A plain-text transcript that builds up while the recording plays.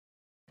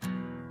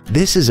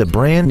This is a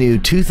brand new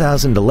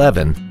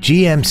 2011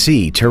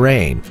 GMC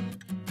Terrain.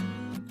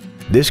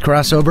 This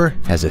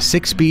crossover has a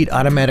 6-speed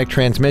automatic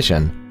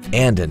transmission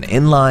and an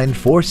inline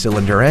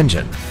 4-cylinder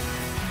engine.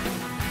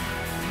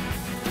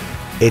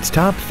 Its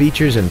top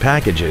features and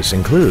packages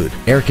include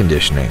air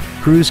conditioning,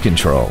 cruise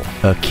control,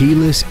 a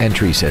keyless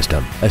entry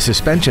system, a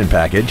suspension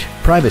package,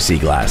 privacy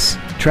glass,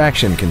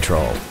 traction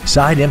control,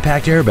 side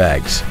impact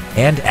airbags,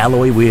 and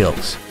alloy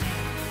wheels.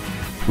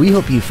 We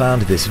hope you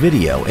found this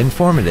video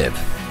informative.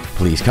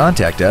 Please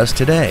contact us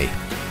today.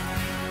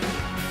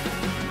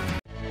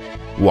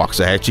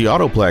 Waxahachie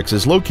Autoplex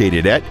is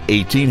located at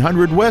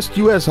 1800 West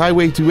US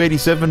Highway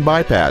 287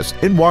 Bypass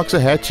in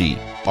Waxahachie.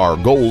 Our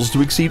goal is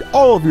to exceed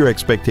all of your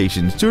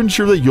expectations to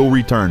ensure that you'll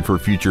return for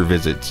future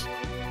visits.